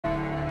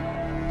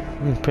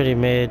Pretty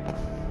mid.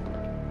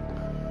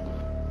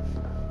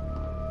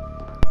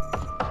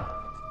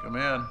 Come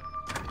in.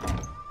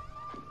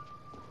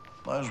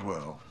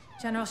 Laswell.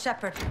 General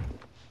Shepard.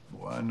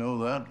 Oh, I know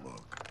that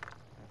look.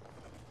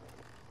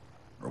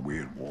 Are we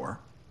at war?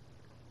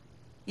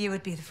 You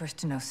would be the first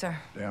to know, sir.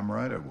 Damn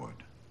right I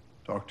would.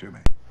 Talk to me.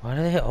 Why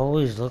do they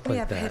always look We like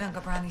have a hit that?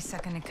 on Gabrani's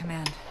second in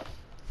command.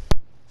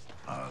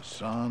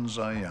 Hassan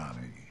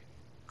Zayani,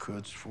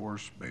 Quds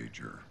Force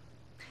Major.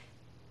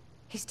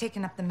 He's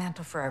taken up the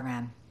mantle for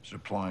Iran.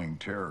 Supplying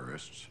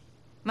terrorists.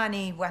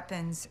 Money,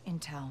 weapons,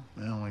 intel.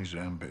 Well, he's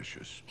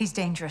ambitious. He's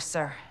dangerous,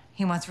 sir.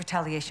 He wants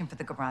retaliation for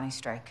the Gabrani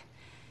strike.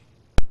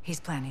 He's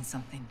planning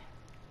something.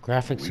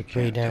 Graphics are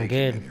pretty damn take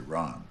good. him in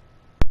Iran.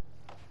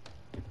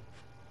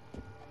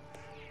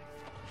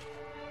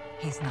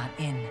 He's not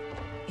in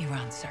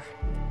Iran, sir.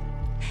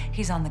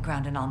 He's on the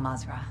ground in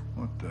Al-Mazrah.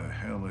 What the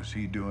hell is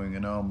he doing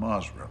in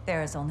Al-Mazrah?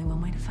 There is only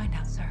one way to find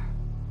out, sir.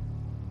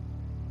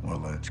 Well,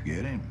 let's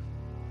get him.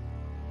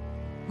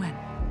 When?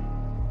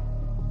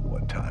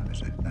 What time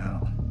is it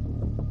now?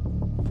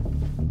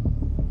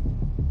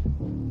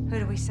 Who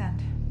do we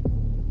send?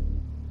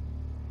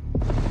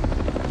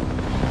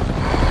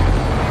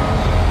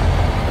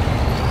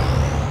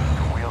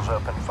 Wheels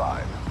up in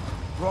 5.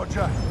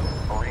 Roger.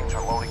 Marines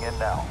are loading in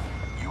now.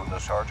 You and the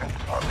sergeant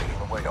are leading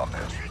the way on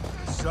this.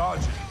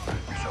 Sergeant.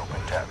 Yourself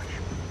McTavish.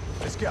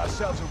 Let's get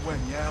ourselves a win,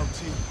 yeah,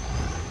 LT?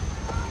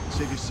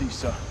 Save your seat,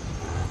 sir.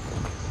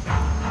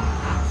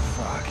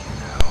 Fucking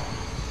hell.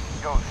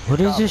 What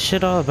is this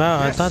shit all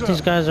about? Yes, I thought sir.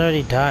 these guys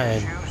already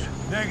died.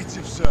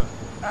 Negative, sir.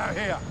 Out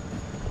here.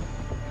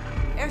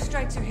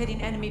 Airstrikes are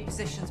hitting enemy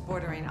positions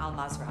bordering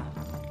Al-Mazrah.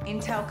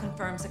 Intel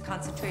confirms a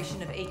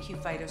concentration of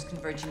AQ fighters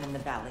converging in the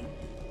valley.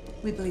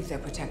 We believe they're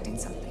protecting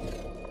something.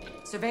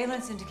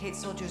 Surveillance indicates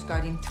soldiers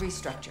guarding 3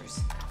 structures.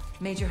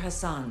 Major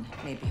Hassan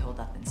may be holed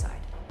up inside.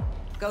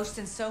 Ghost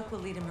and Soap will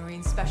lead a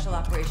Marine Special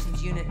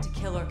Operations unit to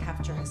kill or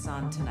capture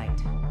Hassan tonight.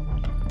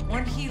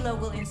 One Hilo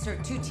will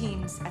insert 2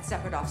 teams at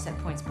separate offset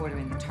points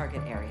bordering the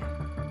target area.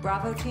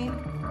 Bravo team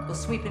will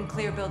sweep and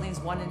clear buildings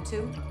 1 and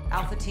 2.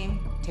 Alpha team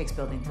takes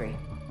building 3.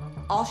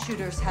 All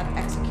shooters have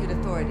execute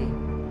authority,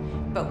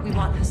 but we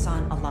want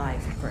Hassan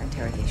alive for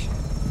interrogation.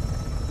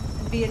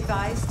 And be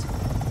advised,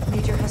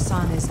 Major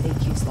Hassan is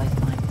AQ's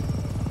lifeline.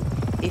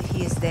 If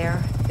he is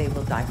there, they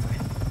will die for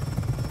him.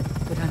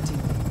 Good hunting.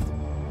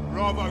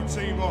 Bravo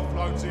team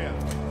offloads here.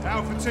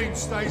 Alpha team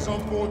stays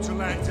on board to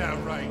land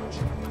down range.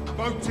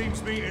 Both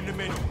teams meet in the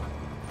middle.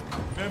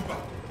 Remember,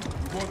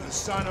 we want the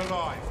sun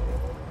alive,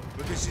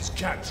 but this is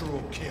capture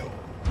or kill.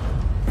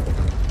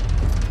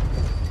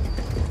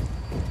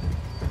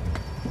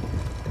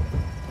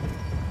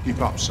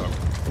 Keep up, son.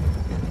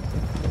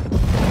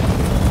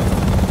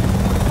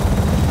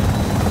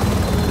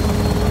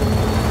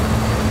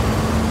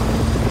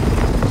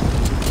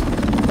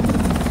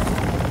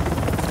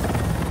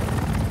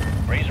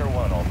 Razor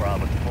 1, all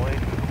Bravo deployed.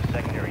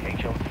 Secondary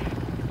HO.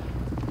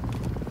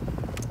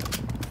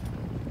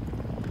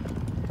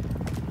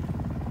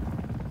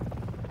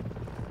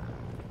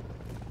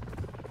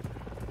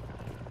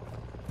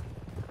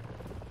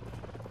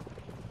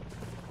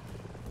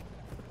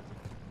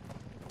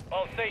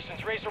 All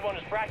stations, Razor 1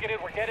 is bracketed.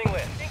 We're getting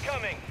lit.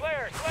 Incoming!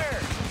 Flares!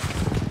 Flares!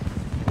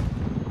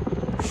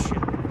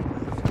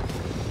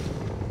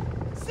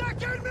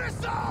 Second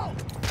missile!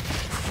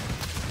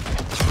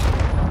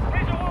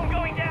 Razor 1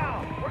 going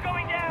down! We're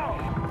going down!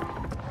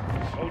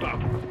 Hold up.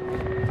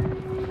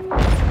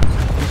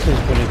 This is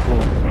pretty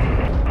cool.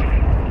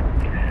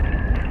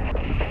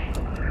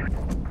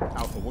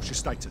 Alpha, what's your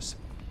status?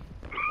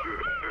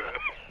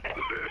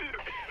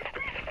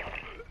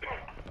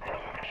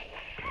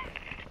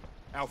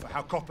 Alpha,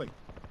 how copy?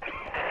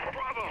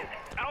 Bravo!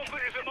 Alpha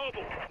is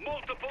immobile.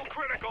 Multiple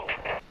critical.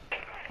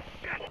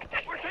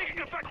 We're taking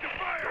effective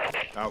fire!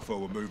 Alpha,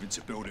 we're moving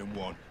to building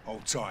 1.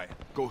 Hold tight.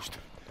 Ghost,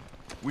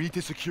 we need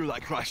to secure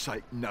that crash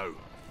site now.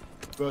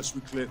 First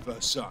we clear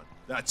first sun.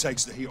 That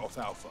takes the heat off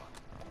Alpha.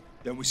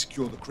 Then we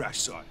secure the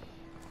crash site.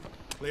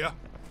 Clear?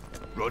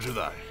 Roger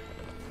that.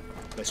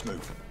 Let's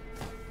move.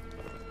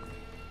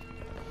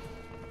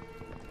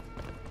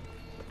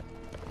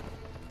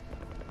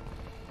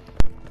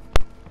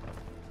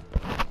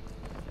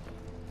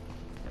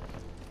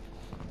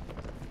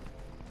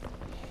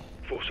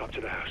 Force up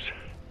to the house.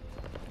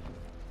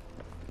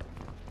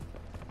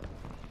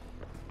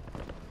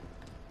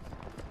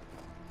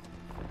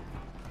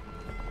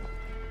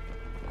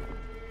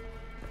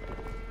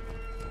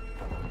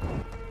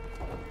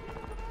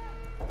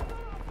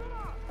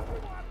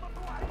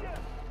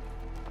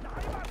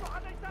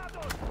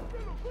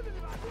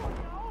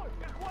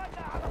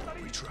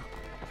 Retrap.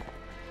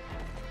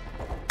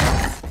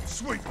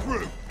 Sweep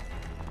through!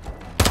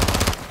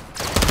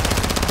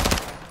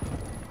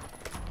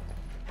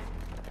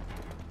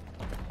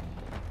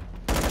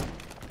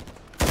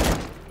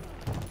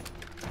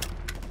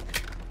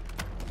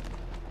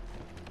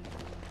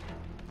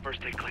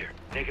 First take clear.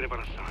 Negative on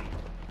Hassan.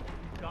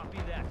 Copy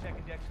that.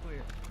 Second deck's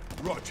clear.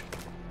 Roger.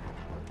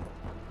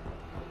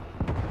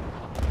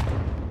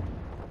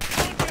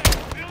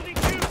 Building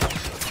 2!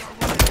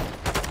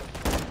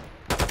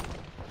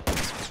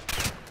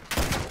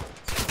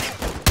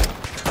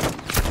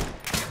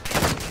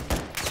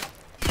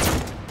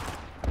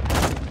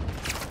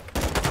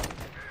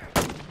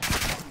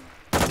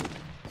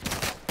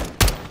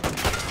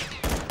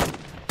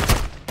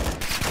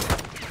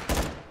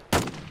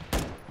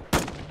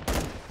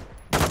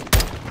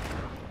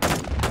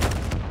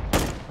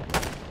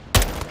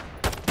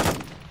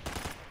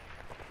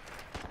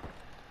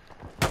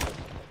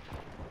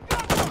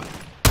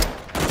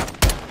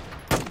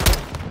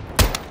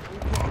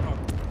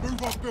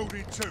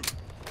 building 2.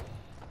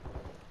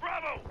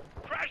 Bravo!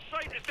 Crash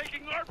site is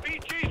taking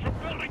RPGs from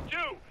building 2.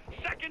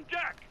 Second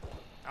deck.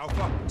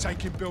 Alpha,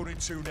 taking building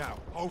 2 now.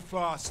 Hold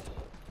fast.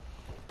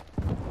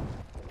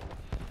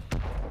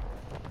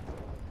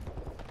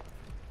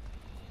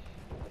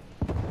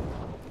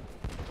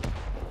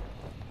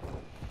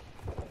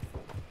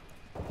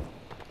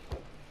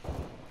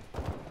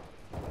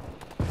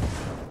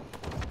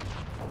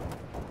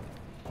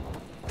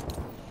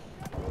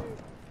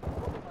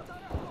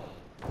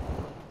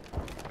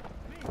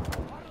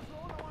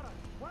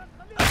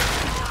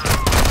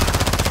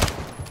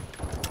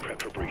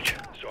 Prep for breach.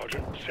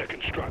 Sergeant,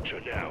 second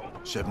structure now.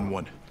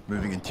 7-1,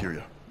 moving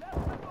interior.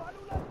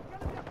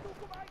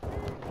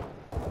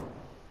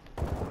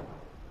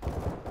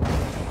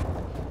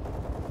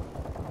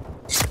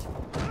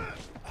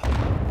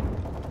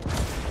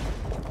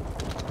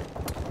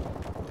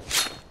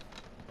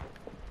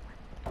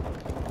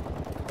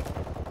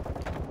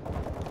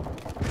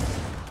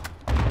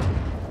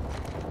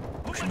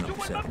 Pushing up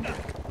the second deck.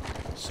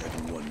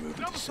 7-1,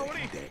 moving to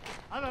second deck.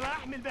 أنا راح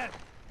أحمل ده.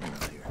 Hang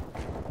on here.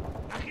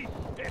 أخي،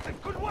 اقتل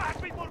كل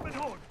واحد بيمر من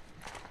هون.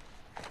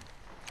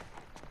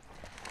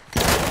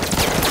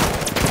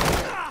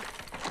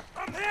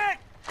 I'm hit!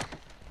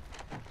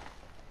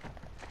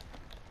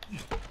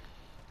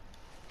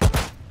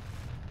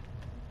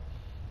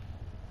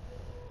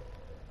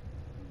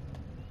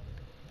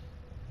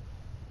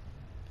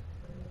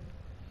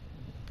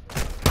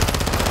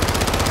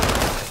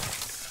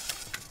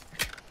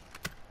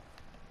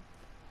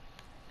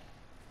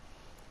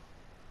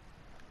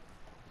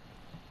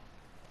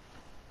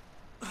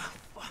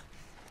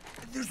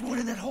 There's one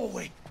in that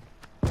hallway.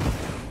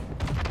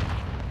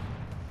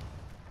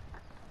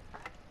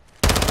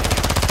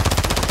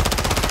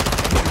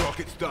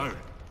 Rockets down.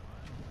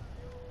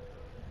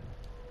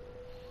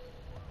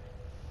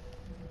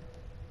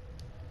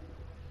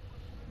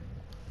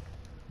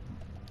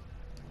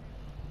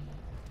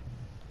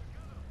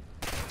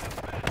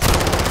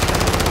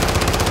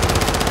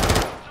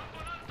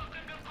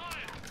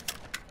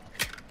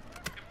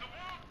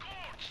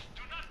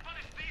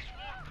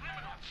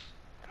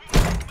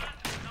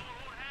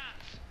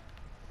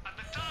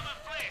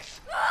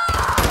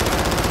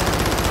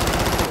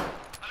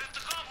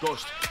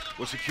 Ghost,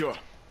 we're secure.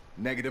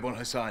 Negative on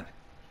Hassan.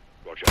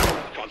 Roger.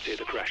 Time to hit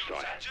the crash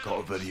site. Got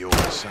a video of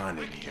Hassan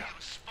in here.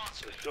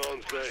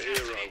 Hassan's their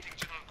hero.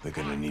 We're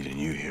gonna need a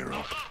new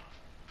hero.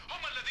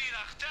 هم الذين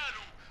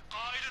اغتالوا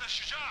قائدنا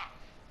الشجاع.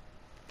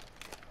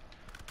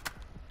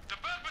 The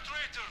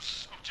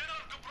perpetrators of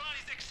General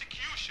Ghobrani's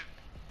execution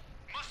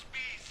must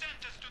be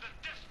sentenced to the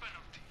death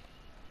penalty.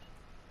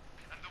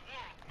 And the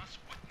world must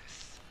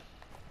witness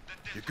the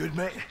death. You good,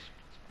 mate?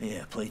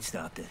 Yeah, plate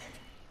stopped it.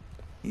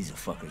 These are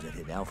fuckers that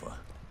hit Alpha.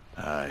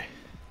 Aye.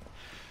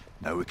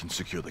 Now we can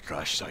secure the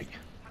crash site.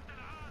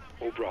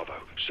 All Bravo,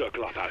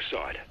 circle up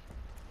outside.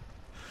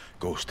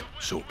 Ghost,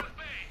 Soap.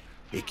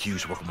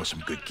 AQ's working with some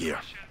good gear.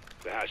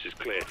 The house is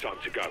clear, time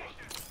to go.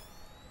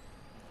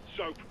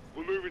 Soap,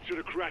 we're moving to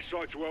the crash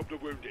site to help the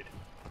wounded.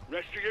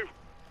 Rest of you,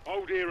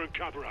 hold here and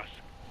cover us.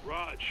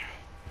 Raj.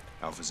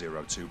 Alpha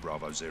 02,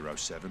 Bravo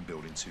 07,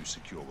 building 2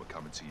 secure, we're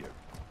coming to you.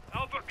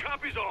 Alpha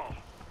copies all.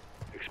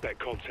 Expect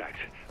contact.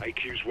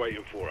 AQ's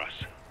waiting for us.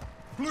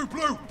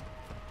 Blue!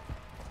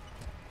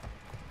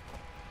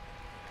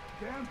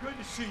 Damn good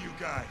to see you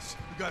guys.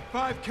 We got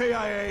 5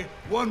 KIA,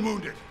 1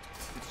 wounded.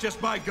 It's just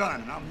my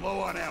gun, and I'm low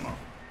on ammo.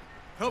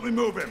 Help me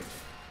move him.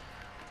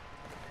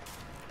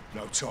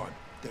 No time.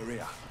 They're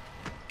here.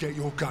 Get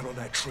your gun on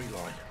that tree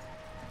line.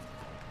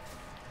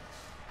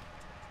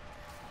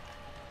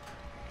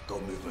 Go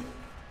movement.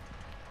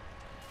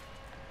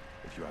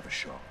 If you have a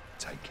shot,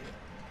 take it.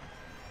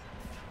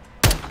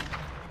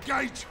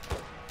 Engage!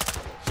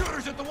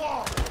 Shooters at the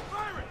wall!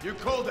 Fire it! You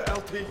called it,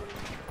 LT.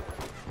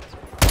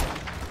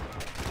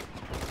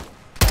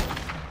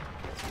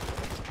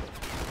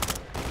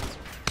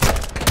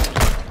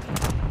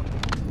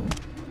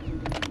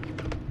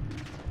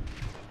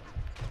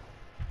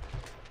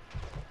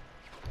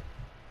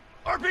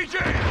 RPG!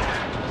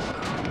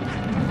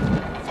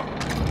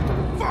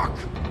 Fuck!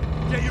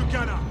 Get your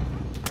gun up!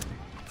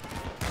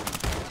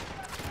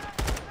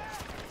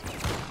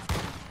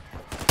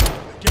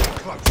 They're getting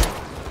close.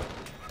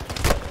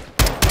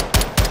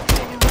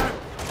 On the ramp.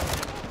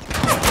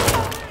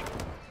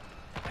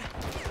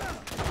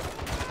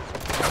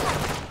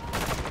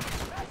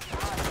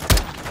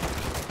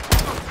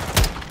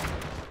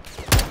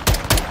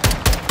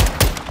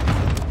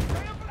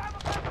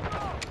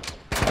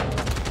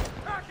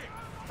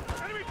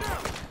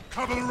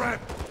 Cover the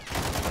ramp!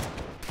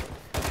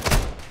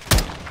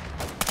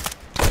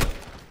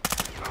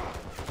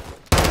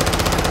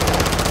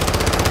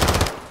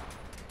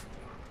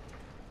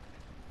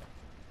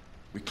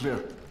 We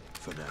clear.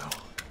 For now.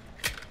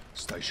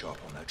 Stay sharp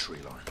on that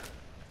tree line.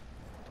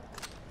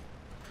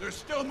 They're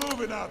still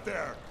moving out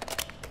there!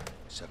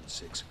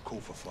 7-6, call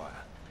for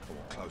fire. I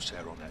want close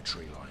air on that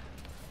tree line.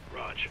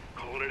 Raj,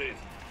 calling it in.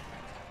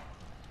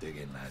 Dig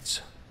in,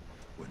 lads.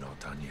 We're not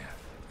done yet.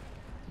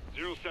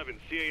 07,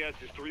 CAS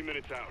is 3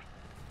 minutes out.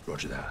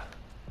 Roger that.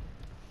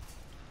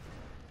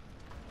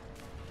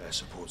 Air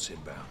support's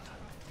inbound.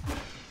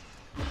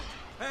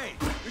 Hey,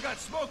 we got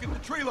smoke at the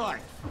tree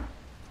line.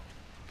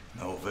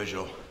 No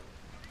visual.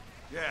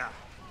 Yeah,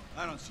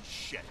 I don't see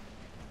shit.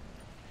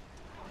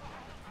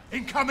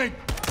 Incoming!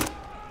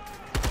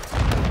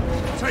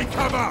 Take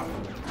cover!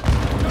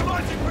 They're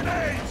launching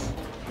grenades!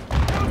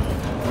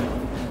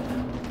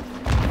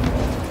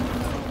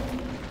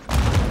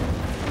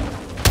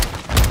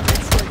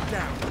 Straight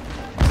down.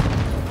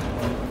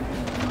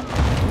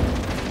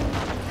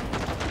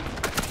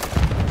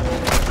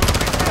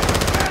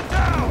 Man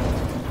down!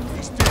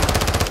 He's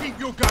dead. Keep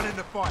your gun in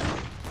the fight.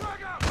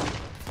 Drag out!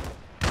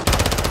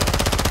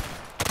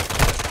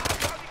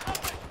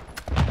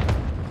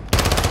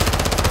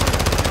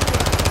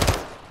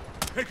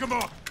 Pick him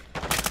up.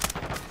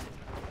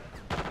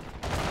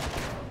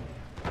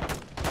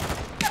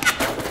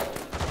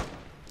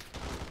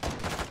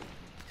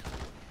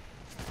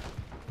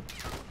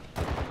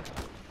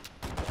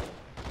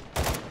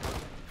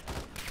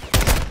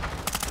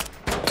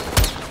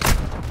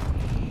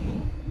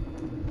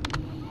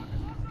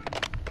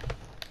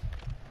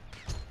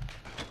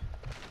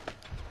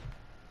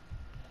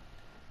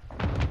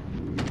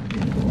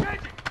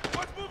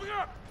 What's moving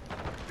up?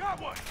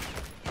 Got one!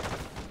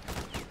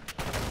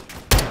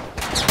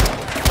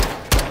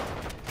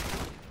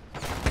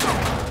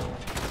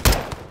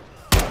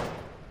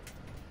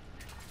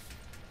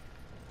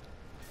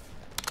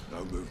 No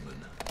movement.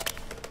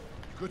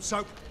 Good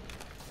soap.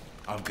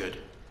 I'm good.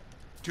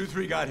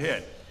 2-3 got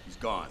hit. He's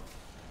gone.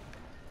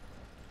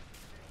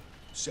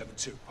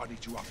 7-2, I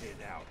need you up here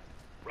now.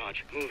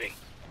 Roger, moving.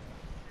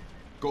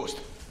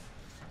 Ghost,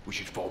 we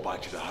should fall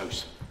back to the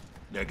house.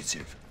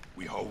 Negative.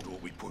 We hold or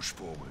we push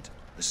forward.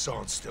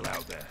 Hassan's still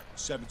out there.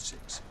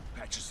 7-6.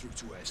 Patch us through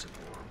to air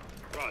support.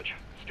 Roger,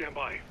 stand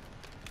by.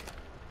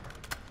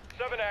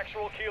 7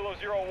 actual, Kilo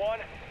 01.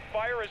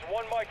 Fire is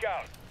 1 mic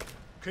out.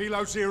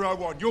 Kilo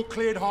 01, you're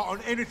cleared hot on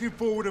anything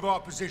forward of our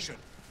position.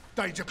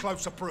 Danger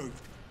close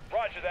approved.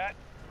 Roger that.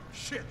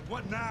 Shit,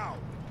 what now?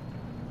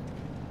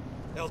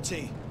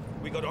 LT,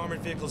 we got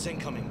armored vehicles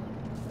incoming.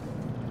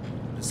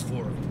 There's 4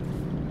 of them.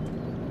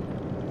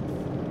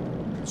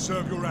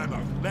 Conserve your ammo.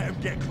 Let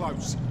them get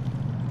close.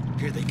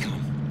 Here they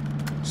come.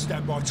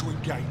 Stand by to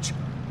engage.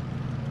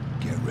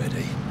 Get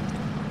ready.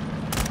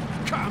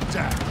 Calm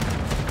down.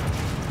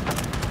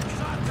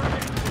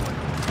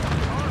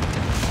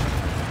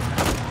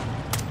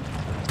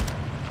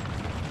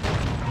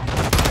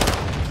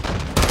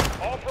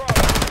 All Bravo.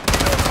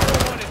 Kilo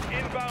 01 is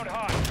inbound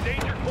hot.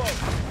 Danger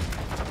close.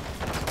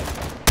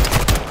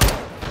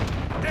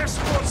 Air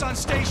support's on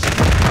station!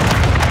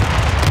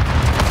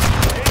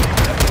 Danger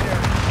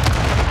secondary.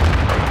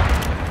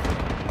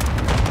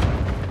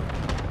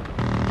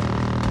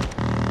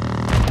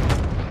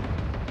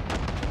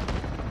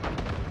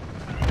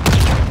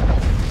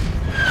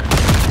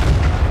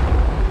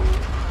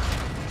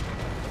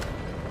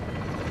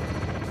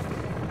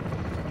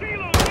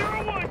 Kilo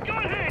 01,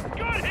 gun hit!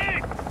 Gun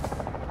hit!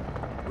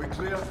 We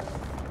clear?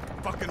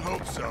 Fucking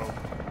hope so.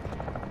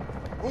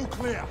 All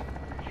clear.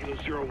 Kilo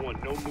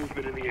 01, no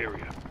movement in the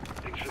area.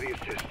 Thanks for the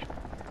assist.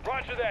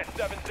 Roger that,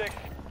 7-6.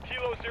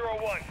 Kilo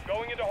 01,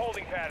 going into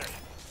holding pattern.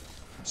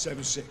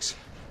 7-6.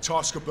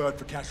 Task a bird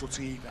for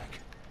casualty evac.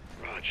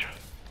 Roger.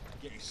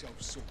 Get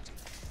yourself sorted.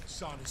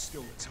 Hassan is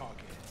still the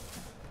target.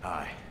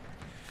 Aye.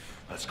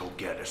 Let's go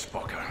get this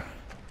fucker.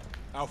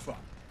 Alpha,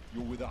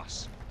 you're with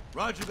us.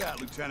 Roger that,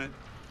 Lieutenant.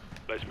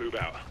 Let's move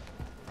out.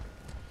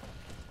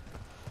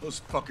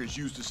 Those fuckers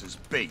used us as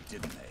bait,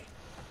 didn't they?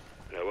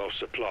 They're well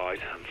supplied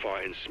and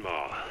fighting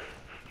smart.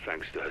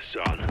 Thanks to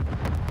Hassan.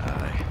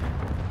 Aye.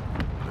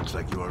 Looks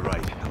like you were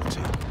right, LT.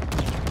 You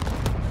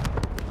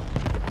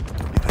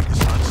think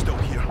Hassan's still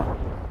here?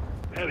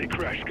 Heli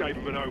crash gave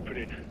them an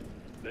opening.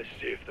 Let's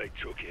see if they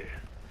took it.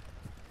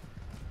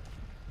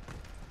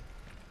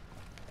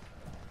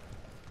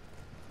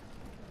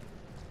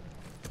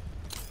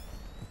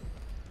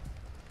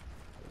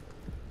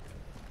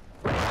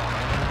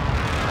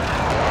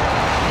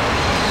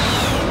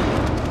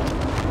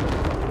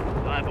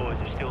 My boys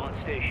are still on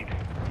station.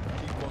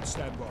 Keep on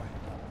standby.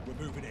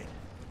 We're moving in.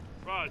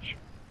 Raj,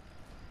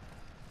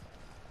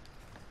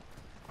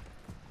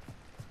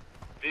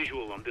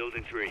 Visual on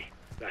building 3.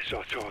 that's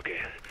our target.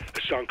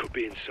 Hassan could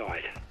be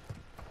inside.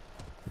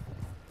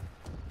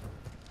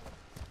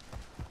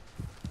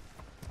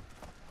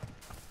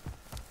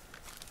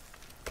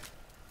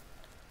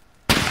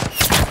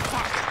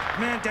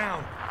 Man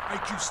down!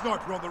 AQ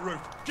sniper on the roof.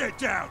 Get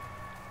down!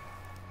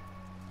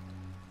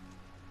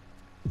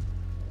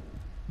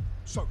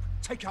 So,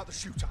 take out the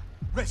shooter.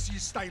 Rest of you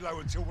stay low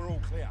until we're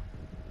all clear.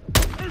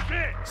 Who's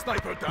it?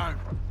 Sniper down.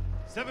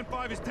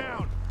 7-5 is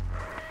down.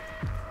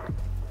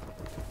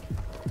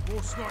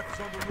 More snipers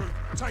on the roof.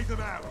 Take them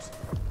out.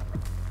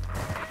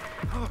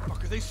 How the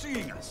fuck are they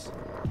seeing us?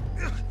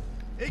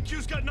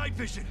 AQ's got night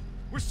vision.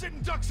 We're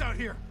sitting ducks out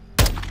here.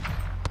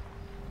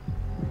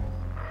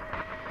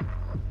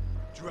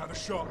 Do you have a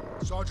shot?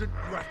 Sergeant,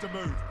 you have to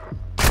move.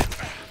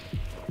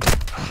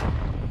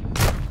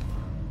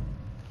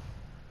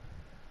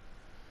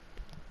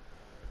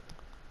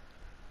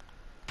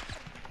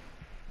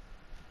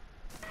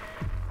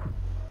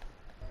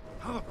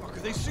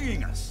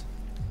 seeing us?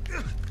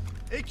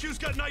 AQ's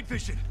got night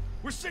vision.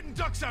 We're sitting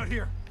ducks out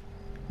here.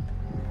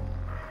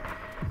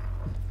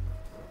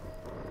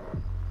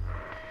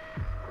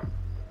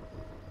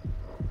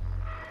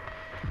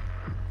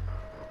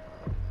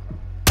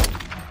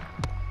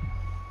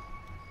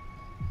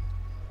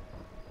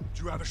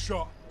 Do you have a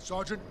shot?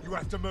 Sergeant, you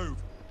have to move.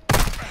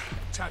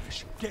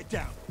 Tavish, get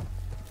down.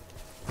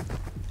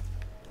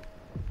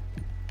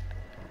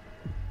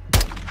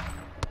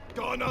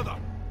 Got another.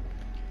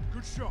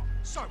 Good shot.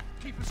 So,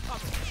 keep us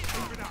covered.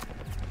 Moving up.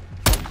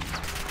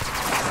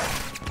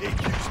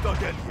 AQ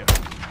stuck in here.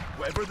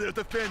 Whatever they're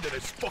defending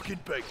is fucking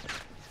big.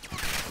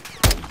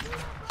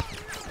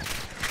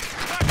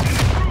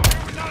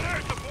 We're not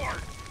air support!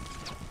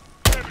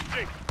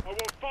 7-6, I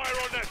want fire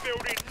on that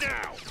building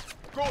now!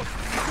 Ghost,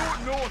 we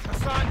don't know if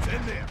Hassan's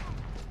in there.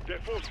 They're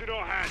forcing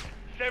our hand.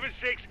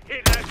 7-6,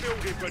 hit that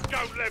building, but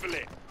don't level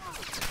it.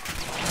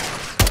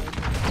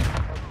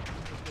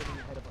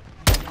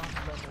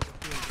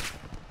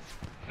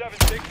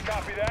 7-6,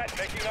 copy that.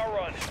 Making our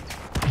run.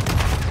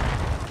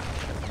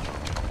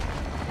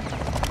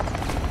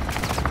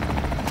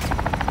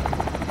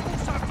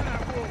 What's after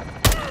that wall?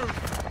 Move!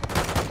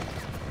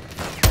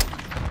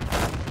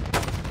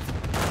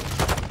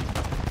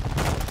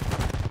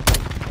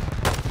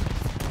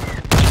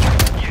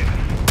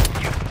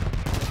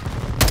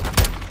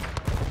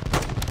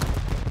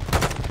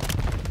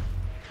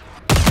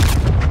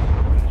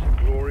 It's a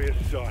glorious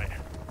sight.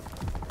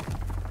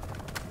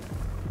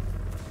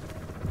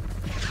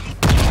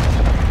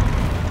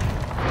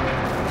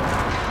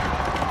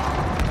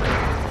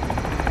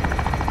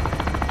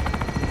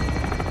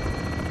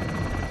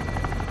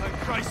 Thank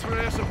Christ for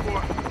air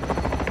support.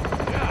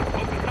 Yeah,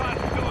 hope the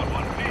time's still in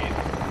one piece.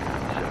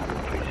 Several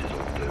pieces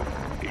will do.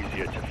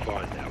 Easier to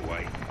find that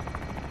way.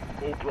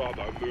 All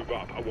Bravo, move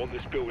up. I want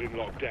this building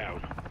locked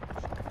down.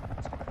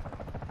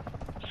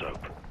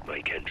 Soap,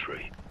 make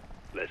entry.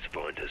 Let's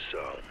find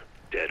Hassan,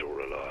 dead or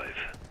alive.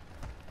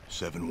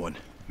 7-1,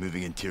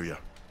 moving interior.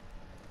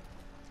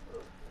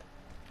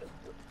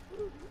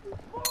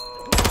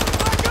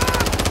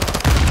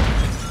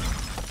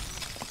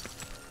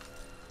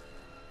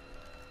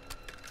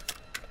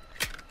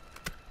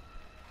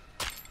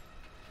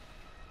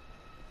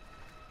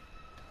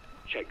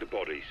 Check the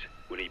bodies.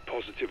 We need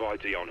positive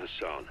ID on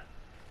Hassan.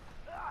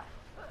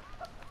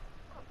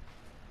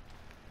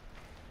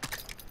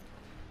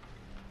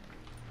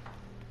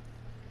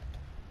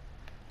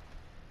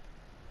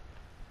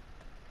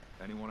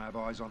 Anyone have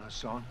eyes on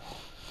Hassan?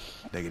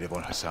 Negative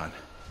on Hassan.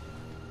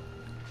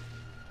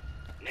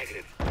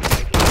 Negative.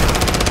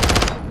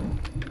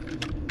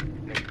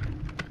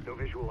 No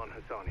visual on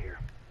Hassan here.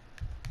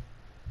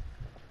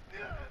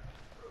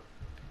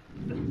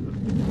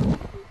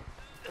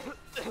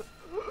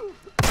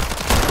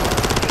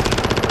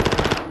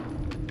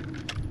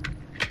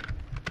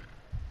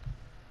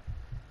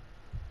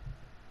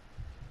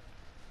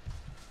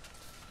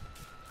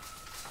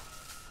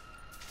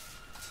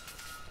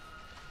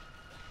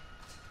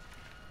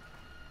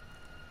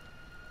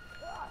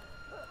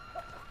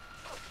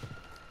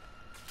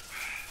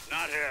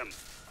 Not him.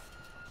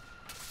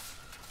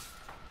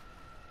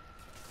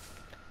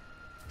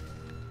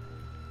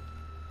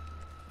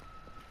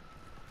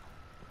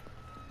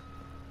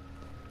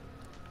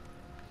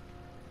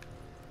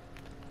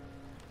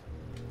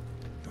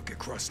 Don't get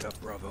crossed up,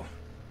 Bravo.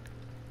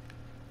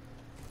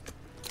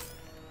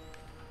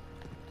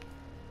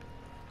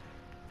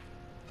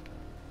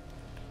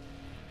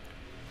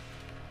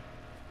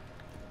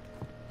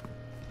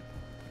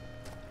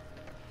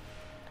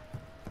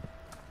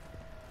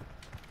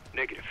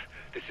 Negative.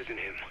 This isn't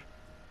him.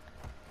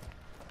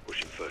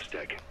 Pushing first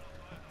deck.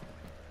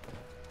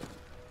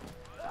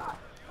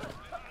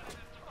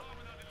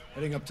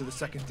 Heading up to the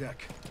second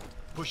deck.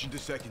 Pushing to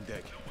second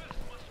deck.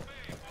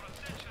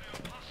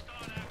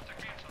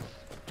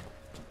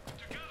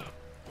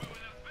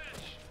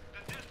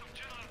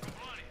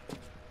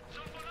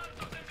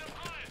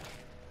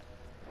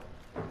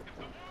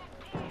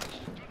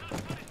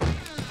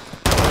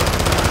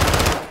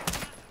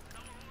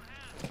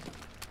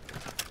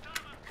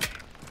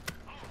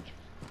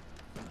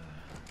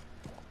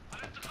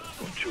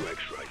 Got 2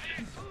 X-rays.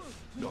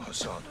 No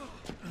Hassan.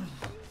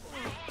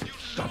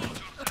 Double.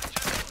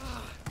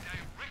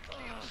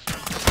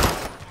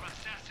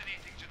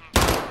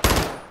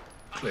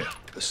 Clear.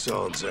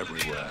 Hassan's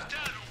everywhere.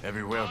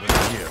 Everywhere but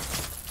here.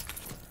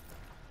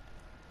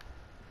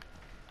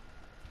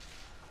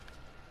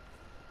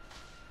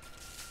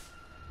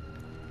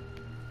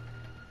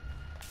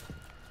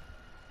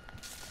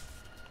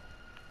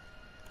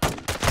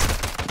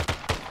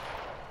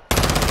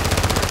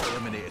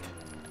 Eliminated.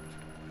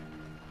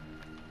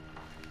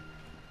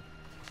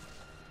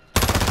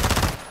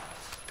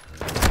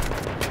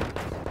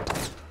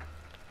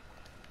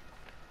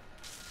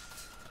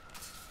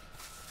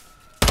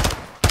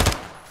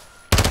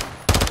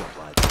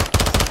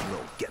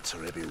 Little gets her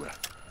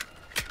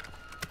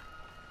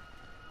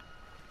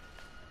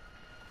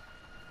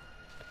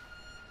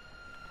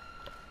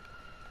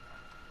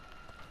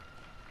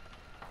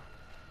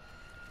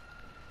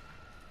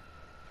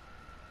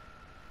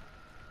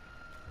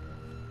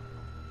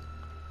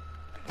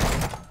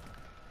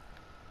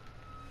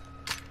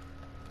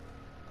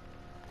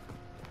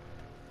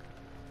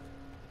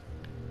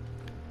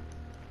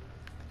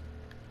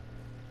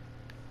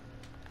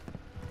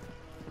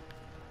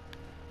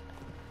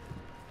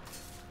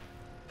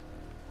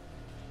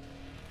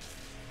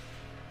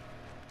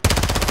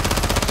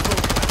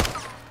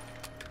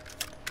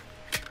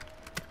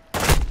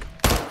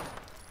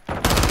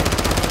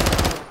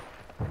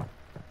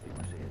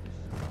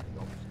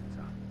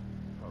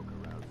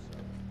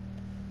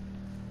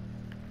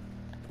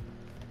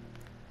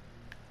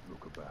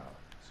about.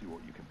 See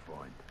what you can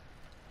find.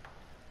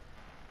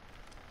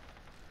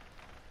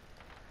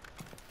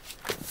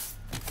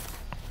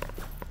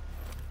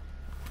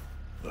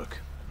 Look,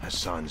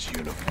 Hassan's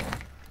uniform.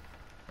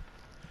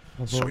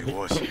 That So boy- he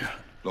was here.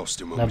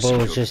 Lost him when That we boy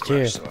secured was the just here.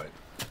 crash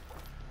site.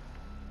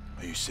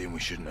 Are you saying we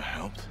shouldn't have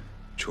helped?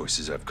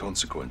 Choices have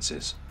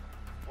consequences.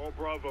 All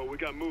Bravo, we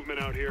got movement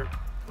out here.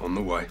 On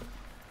the way.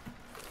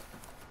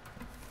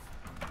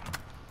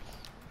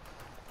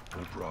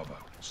 All Bravo,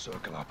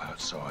 circle up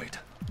outside.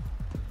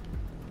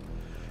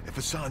 If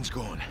Hassan's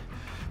gone,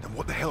 then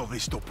what the hell are they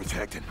still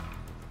protecting?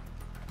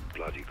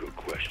 Bloody good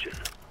question.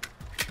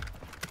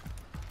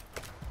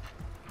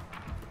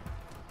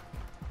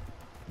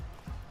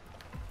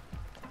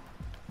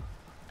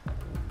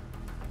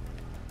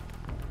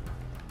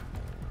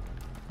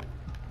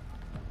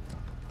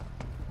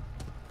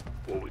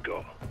 What we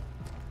got?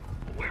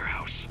 A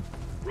warehouse.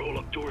 Roll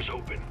up doors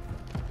open.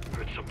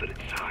 Heard something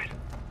inside.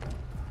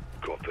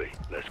 Copy.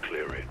 Let's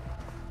clear it.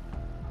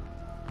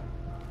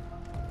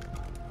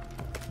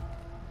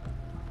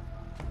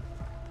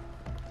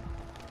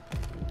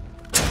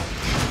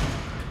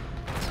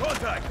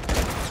 Contact!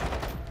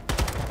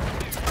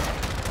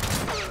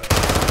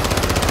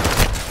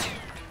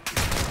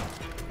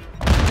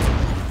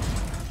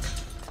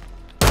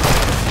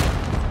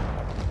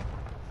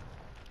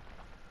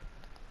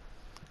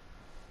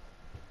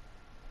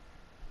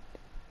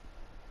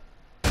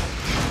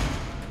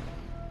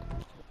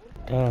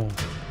 Damn.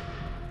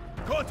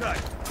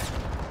 Contact!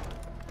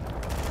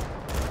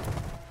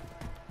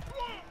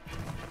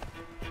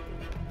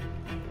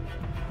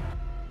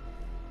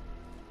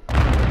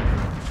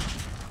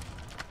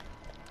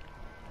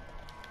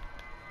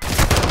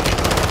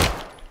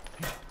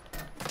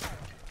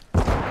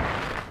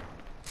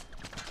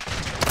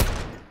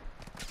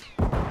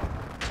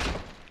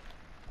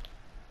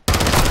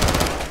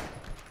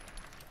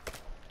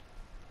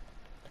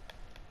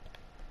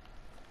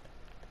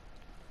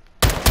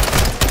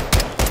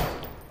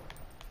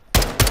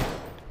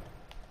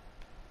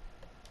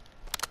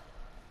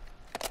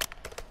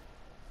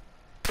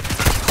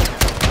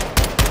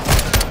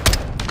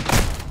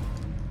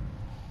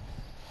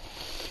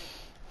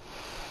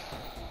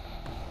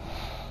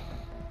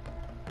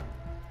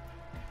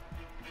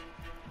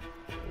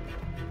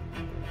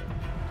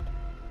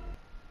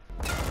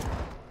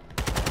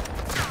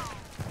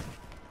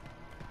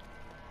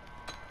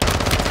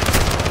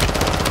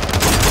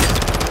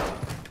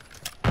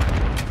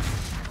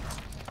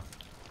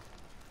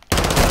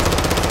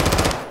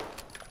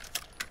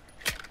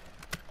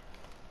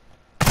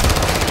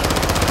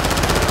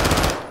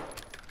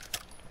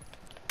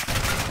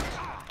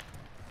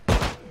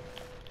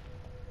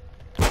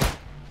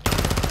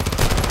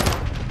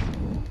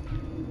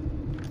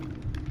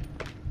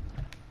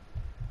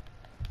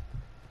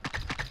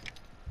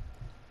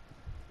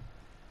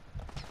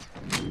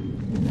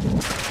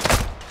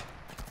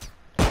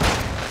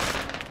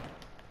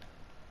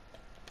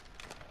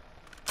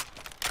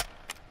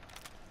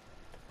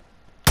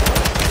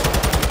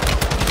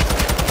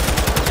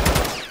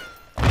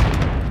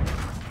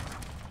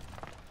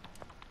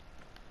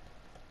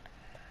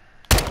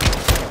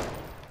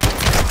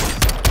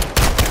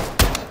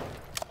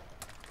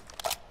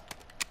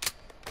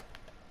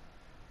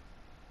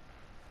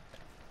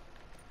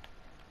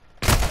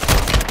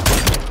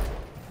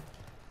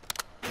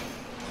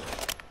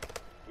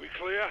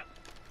 Clear?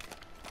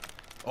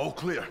 All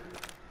clear.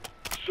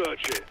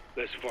 Search it.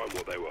 Let's find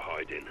what they were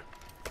hiding.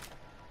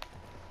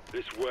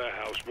 This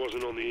warehouse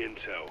wasn't on the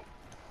intel.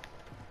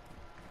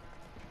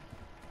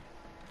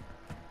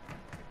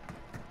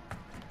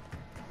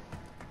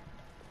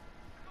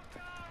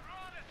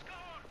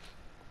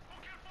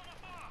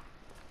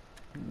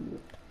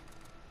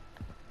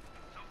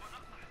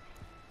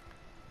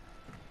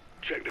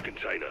 Check the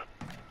container.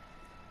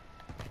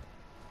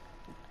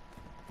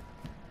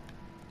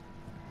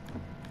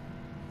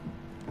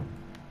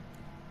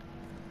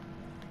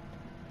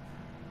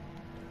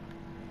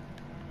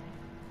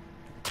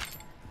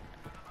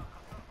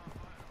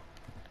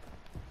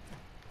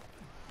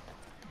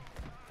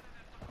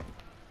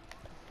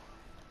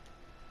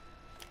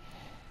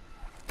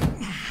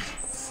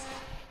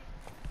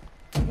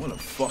 What the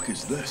fuck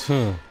is this?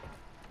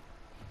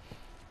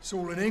 It's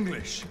all in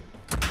English.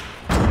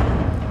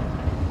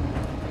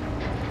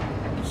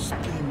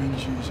 Steaming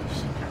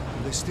Jesus.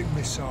 Ballistic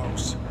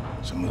missiles.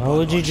 Why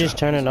would you just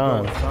turn it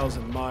on?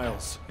 1,000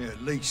 miles. Yeah,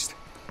 at least.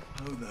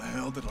 How the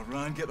hell did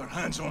Iran get their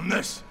hands on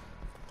this?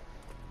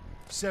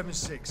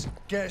 7-6.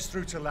 Get us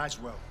through to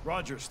Laswell.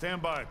 Roger,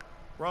 stand by.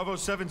 Bravo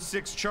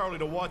 7-6 Charlie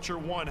to Watcher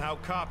 1. How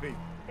copy?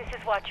 This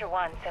is Watcher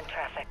 1. Send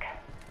traffic.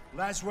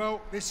 Laswell,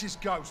 this is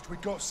Ghost. We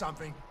got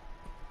something.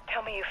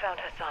 Tell me you found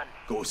Hassan.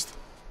 Ghost.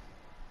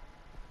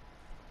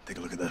 Take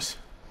a look at this.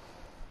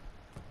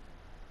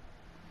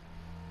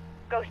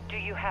 Ghost, do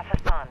you have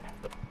Hassan?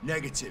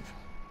 Negative.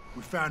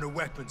 We found a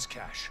weapons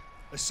cache.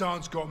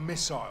 Hassan's got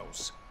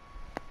missiles.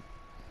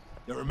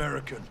 They're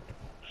American.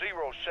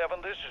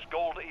 07, this is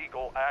Gold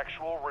Eagle.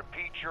 Actual,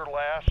 repeat your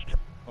last.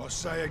 I'll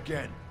say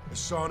again.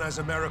 Hassan has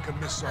American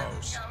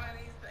missiles.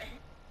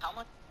 How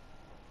much